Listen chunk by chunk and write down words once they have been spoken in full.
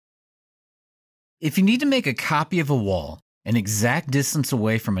If you need to make a copy of a wall an exact distance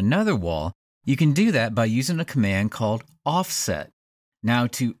away from another wall, you can do that by using a command called offset. Now,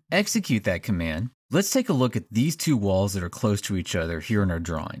 to execute that command, let's take a look at these two walls that are close to each other here in our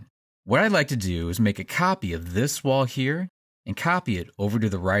drawing. What I'd like to do is make a copy of this wall here and copy it over to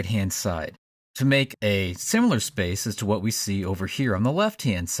the right-hand side to make a similar space as to what we see over here on the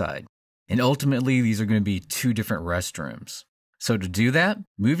left-hand side. And ultimately, these are going to be two different restrooms. So to do that,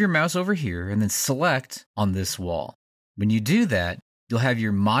 move your mouse over here and then select on this wall. When you do that, you'll have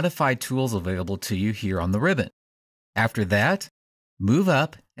your modified tools available to you here on the ribbon. After that, move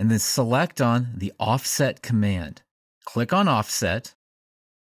up and then select on the offset command. Click on offset.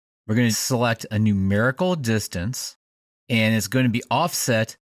 We're going to select a numerical distance, and it's going to be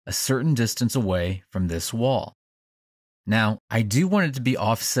offset a certain distance away from this wall. Now, I do want it to be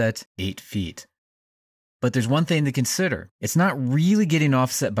offset 8 feet. But there's one thing to consider. It's not really getting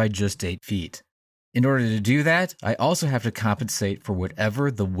offset by just 8 feet. In order to do that, I also have to compensate for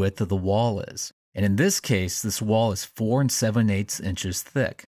whatever the width of the wall is. And in this case, this wall is 4 7/8 inches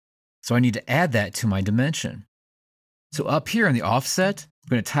thick. So I need to add that to my dimension. So up here in the offset, I'm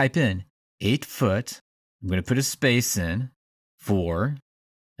going to type in 8 foot. I'm going to put a space in 4,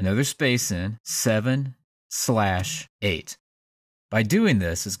 another space in 7/8. By doing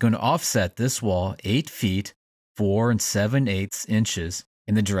this, it's going to offset this wall 8 feet, 4 7/8 inches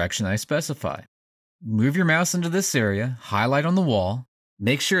in the direction I specify. Move your mouse into this area, highlight on the wall,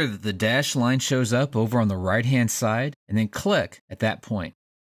 make sure that the dashed line shows up over on the right-hand side, and then click at that point.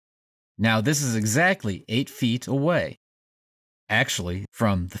 Now, this is exactly 8 feet away. Actually,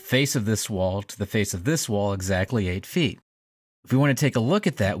 from the face of this wall to the face of this wall, exactly 8 feet. If we want to take a look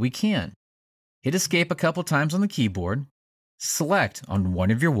at that, we can. Hit escape a couple times on the keyboard. Select on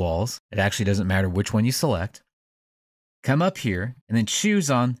one of your walls. It actually doesn't matter which one you select. Come up here and then choose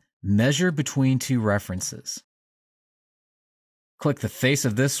on Measure Between Two References. Click the face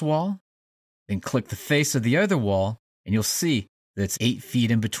of this wall, then click the face of the other wall, and you'll see that it's 8 feet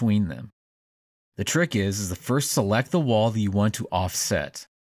in between them. The trick is to first select the wall that you want to offset.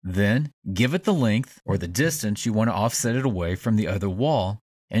 Then give it the length or the distance you want to offset it away from the other wall.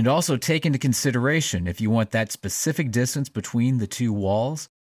 And also take into consideration if you want that specific distance between the two walls,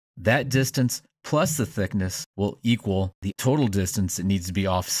 that distance plus the thickness will equal the total distance that needs to be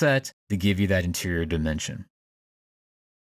offset to give you that interior dimension.